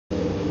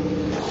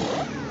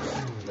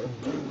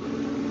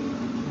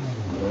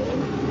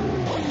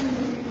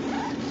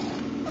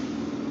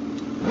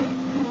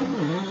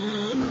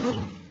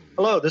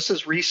Hello, this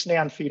is Reece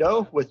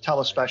Nanfito with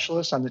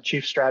TeleSpecialists. I'm the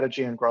Chief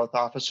Strategy and Growth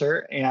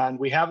Officer, and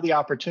we have the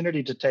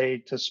opportunity today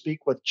to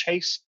speak with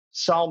Chase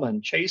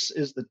Selman. Chase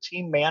is the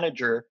team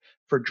manager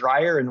for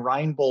Dreyer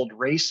Reinbold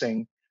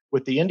Racing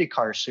with the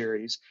IndyCar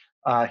Series.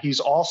 He's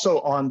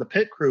also on the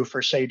pit crew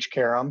for Sage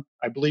Karam.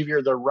 I believe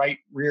you're the right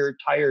rear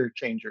tire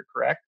changer,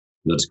 correct?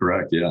 That's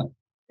correct, yeah.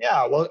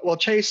 Yeah, well,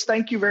 Chase,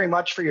 thank you very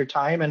much for your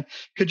time. And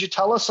could you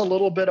tell us a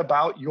little bit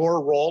about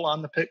your role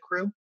on the pit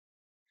crew?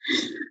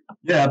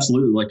 Yeah,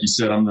 absolutely. Like you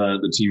said, I'm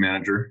the team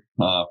manager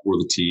for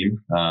the team.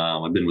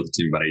 I've been with the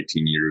team about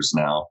 18 years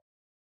now.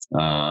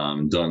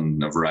 Done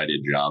a variety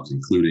of jobs,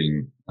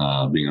 including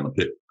being on a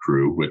pit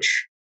crew,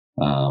 which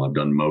I've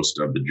done most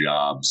of the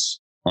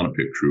jobs on a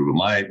pit crew.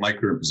 But my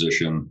current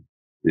position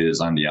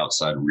is I'm the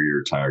outside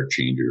rear tire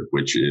changer,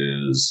 which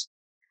is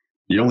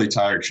the only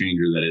tire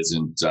changer that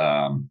isn't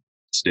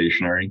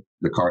stationary.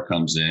 The car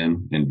comes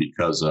in, and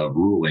because of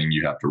ruling,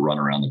 you have to run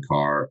around the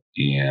car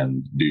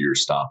and do your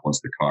stop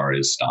once the car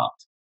is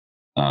stopped.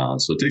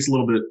 So it takes a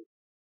little bit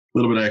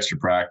of extra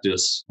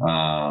practice.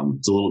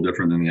 It's a little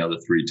different than the other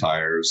three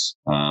tires,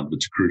 but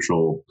it's a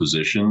crucial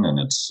position, and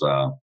it's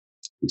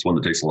one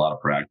that takes a lot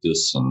of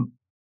practice and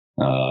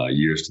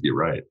years to get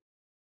right.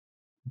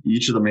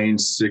 Each of the main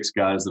six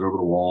guys that are over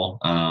the wall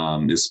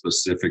is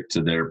specific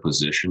to their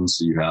position.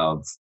 So you have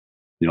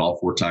all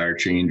four tire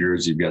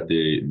changers. You've got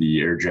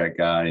the air jack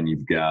guy, and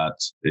you've got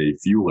a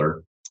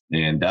fueler,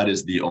 and that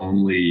is the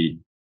only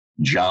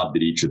job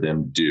that each of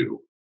them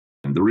do.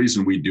 And the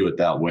reason we do it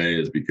that way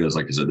is because,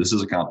 like I said, this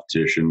is a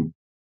competition.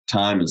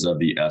 Time is of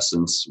the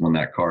essence when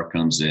that car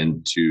comes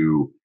in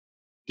to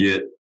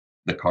get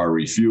the car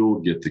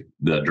refueled, get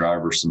the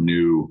driver some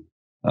new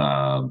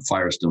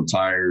Firestone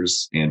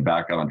tires, and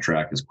back out on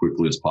track as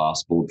quickly as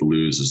possible to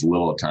lose as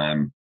little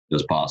time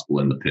as possible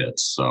in the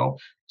pits.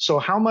 So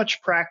how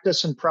much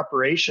practice and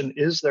preparation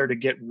is there to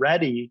get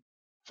ready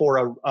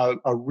for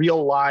a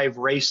real live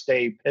race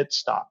day pit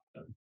stop?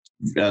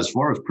 As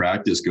far as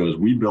practice goes,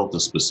 we built a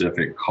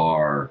specific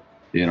car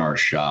in our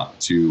shop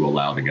to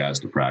allow the guys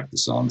to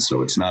practice on.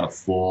 So it's not a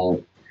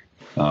full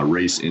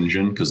race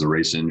engine, because the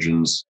race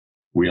engines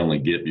we only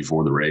get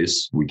before the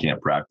race. We can't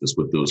practice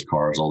with those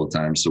cars all the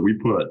time. So we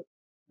put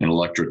an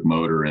electric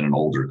motor in an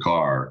older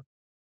car,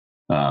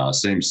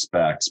 same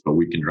specs, but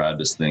we can drive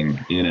this thing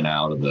in and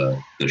out of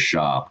the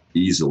shop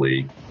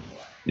easily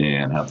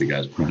and have the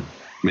guys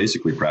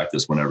basically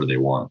practice whenever they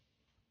want.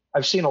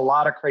 I've seen a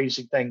lot of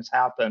crazy things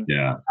happen.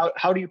 Yeah.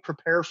 How do you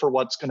prepare for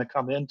what's going to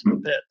come into the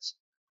pits?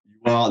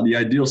 Well, the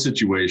ideal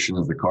situation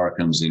is the car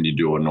comes in, you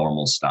do a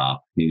normal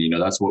stop.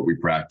 That's what we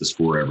practice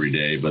for every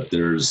day, but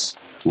there's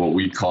what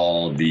we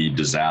call the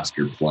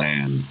disaster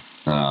plan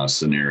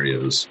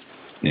scenarios.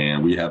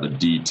 And we have a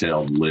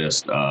detailed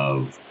list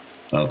of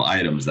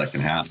items that can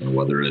happen,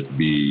 whether it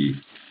be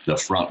the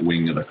front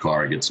wing of the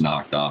car gets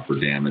knocked off or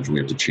damaged, we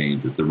have to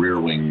change it. The rear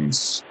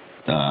wing's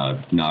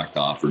knocked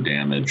off or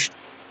damaged.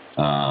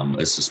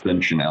 A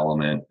suspension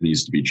element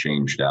needs to be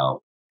changed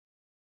out.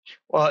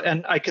 Well,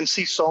 and I can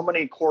see so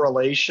many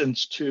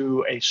correlations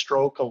to a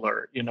stroke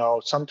alert.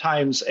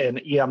 Sometimes an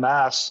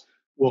EMS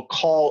will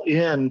call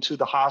in to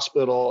the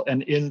hospital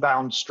an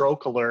inbound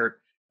stroke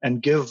alert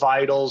and give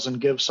vitals and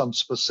give some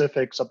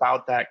specifics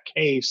about that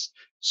case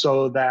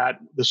so that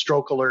the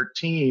stroke alert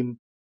team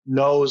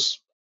knows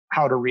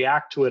how to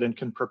react to it and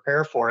can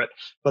prepare for it.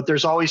 But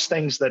there's always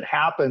things that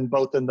happen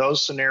both in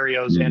those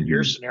scenarios and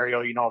your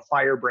scenario, a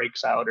fire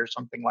breaks out or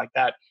something like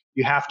that.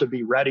 You have to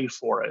be ready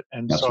for it.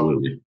 And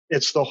Absolutely. So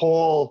it's the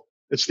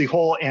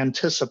whole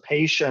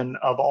anticipation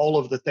of all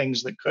of the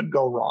things that could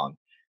go wrong.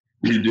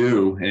 We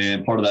do.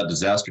 And part of that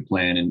disaster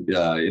plan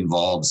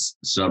involves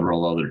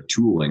several other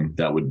tooling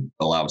that would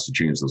allow us to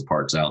change those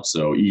parts out.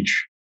 So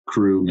each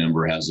crew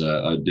member has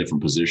a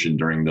different position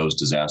during those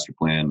disaster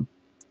plan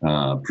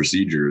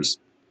procedures.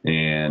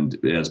 And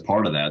as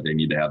part of that, they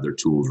need to have their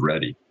tools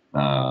ready.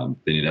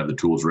 They need to have the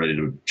tools ready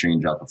to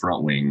change out the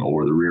front wing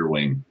or the rear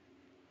wing.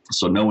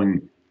 So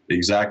knowing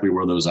exactly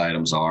where those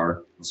items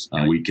are,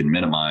 we can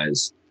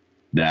minimize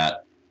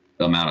that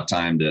amount of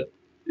time that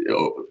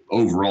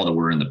overall that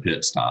we're in the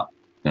pit stop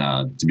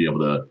to be able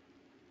to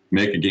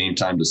make a game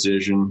time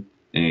decision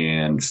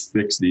and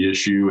fix the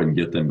issue and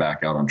get them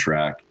back out on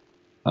track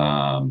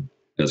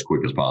as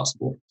quick as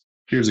possible.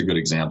 Here's a good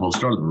example.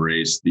 Start of the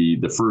race, the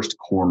first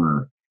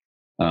corner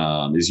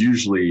is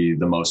usually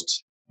the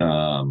most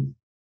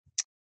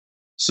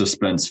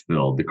suspense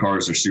filled. The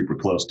cars are super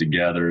close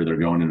together. They're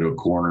going into a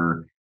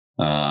corner.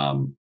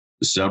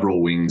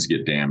 Several wings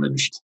get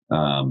damaged,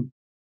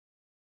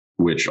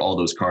 which all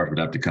those cars would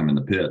have to come in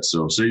the pit.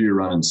 So say you're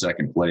running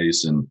second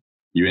place and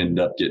you end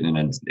up getting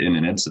in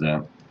an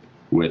incident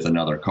with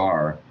another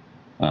car,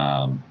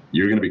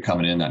 you're going to be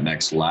coming in that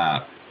next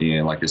lap.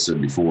 And like I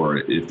said before,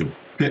 if the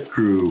pit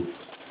crew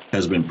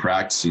has been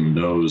practicing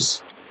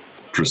those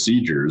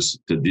procedures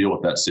to deal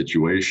with that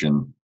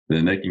situation,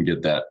 then they can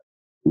get that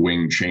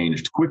wing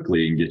changed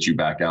quickly and get you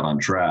back out on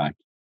track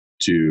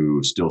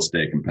to still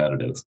stay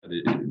competitive.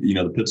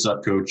 The pit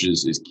stop coach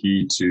is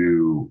key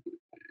to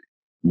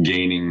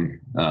gaining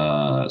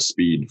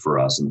speed for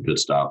us in the pit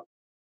stop.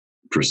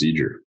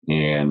 procedure.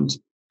 And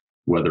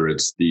whether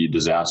it's the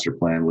disaster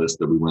plan list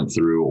that we went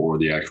through or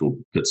the actual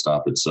pit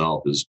stop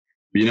itself, is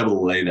being able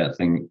to lay that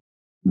thing,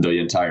 the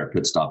entire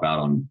pit stop out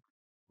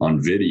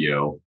on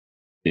video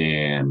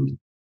and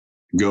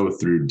go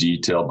through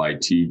detail by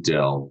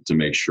detail to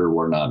make sure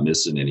we're not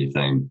missing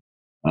anything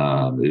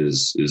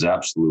is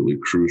absolutely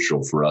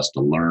crucial for us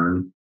to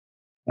learn,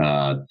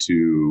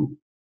 to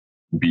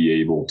be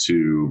able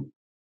to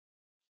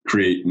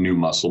create new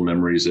muscle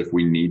memories if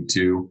we need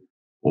to,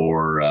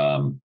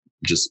 or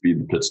just speed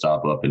the pit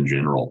stop up in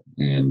general.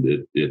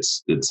 And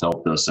it's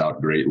helped us out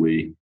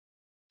greatly.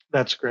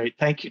 That's great.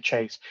 Thank you,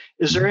 Chase.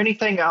 Is there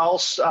anything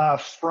else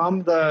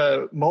from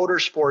the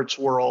motorsports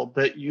world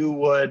that you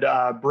would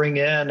bring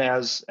in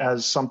as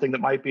something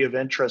that might be of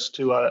interest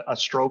to a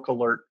stroke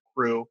alert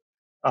crew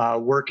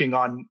working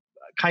on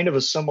kind of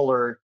a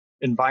similar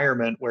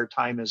environment where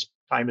time is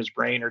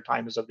brain, or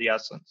time is of the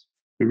essence?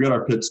 We've got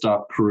our pit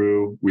stop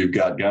crew. We've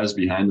got guys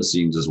behind the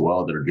scenes as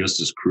well that are just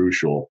as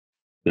crucial,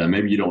 that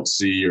maybe you don't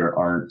see or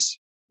aren't,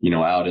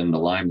 out in the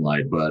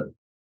limelight, but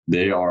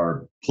they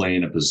are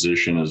playing a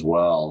position as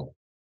well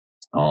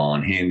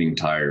on handing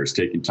tires,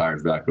 taking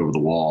tires back over the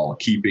wall,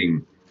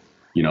 keeping,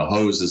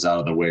 hoses out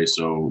of the way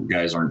so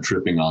guys aren't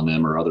tripping on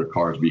them or other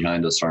cars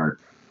behind us aren't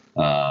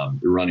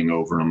running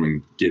over them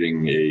and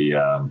getting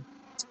a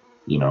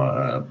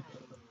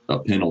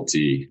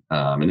penalty.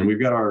 And then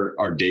we've got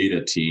our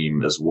data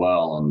team as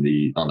well on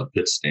the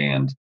pit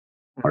stand,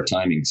 our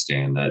timing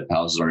stand that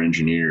houses our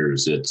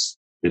engineers. It's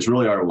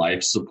really our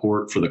life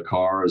support for the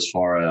car, as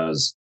far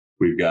as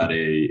we've got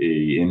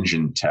a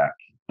engine tech.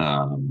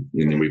 And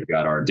then we've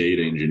got our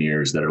data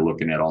engineers that are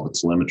looking at all the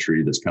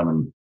telemetry that's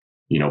coming,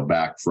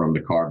 back from the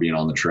car being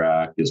on the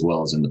track, as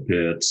well as in the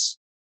pits.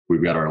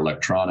 We've got our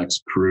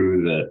electronics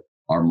crew that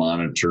are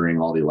monitoring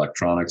all the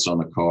electronics on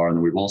the car. And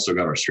then we've also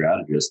got our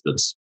strategist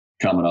that's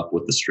coming up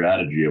with the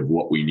strategy of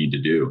what we need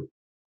to do,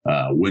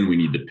 when we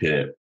need to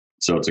pit.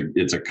 So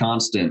it's a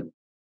constant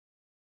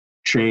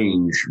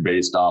change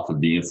based off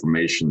of the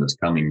information that's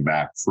coming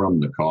back from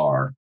the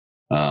car,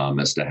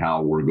 as to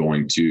how we're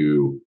going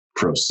to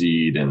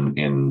proceed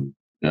and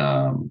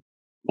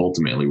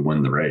ultimately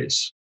win the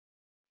race.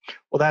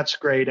 Well, that's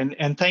great.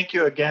 And thank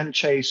you again,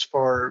 Chase,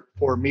 for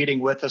meeting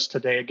with us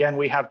today. Again,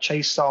 we have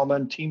Chase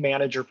Selman, team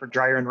manager for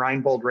Dreyer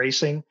Reinbold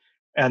Racing.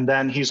 And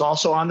then he's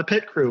also on the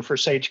pit crew for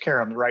Sage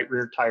Karam, the right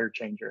rear tire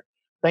changer.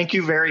 Thank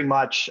you very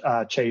much,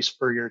 Chase,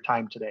 for your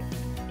time today.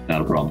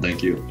 Not a problem.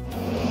 Thank you.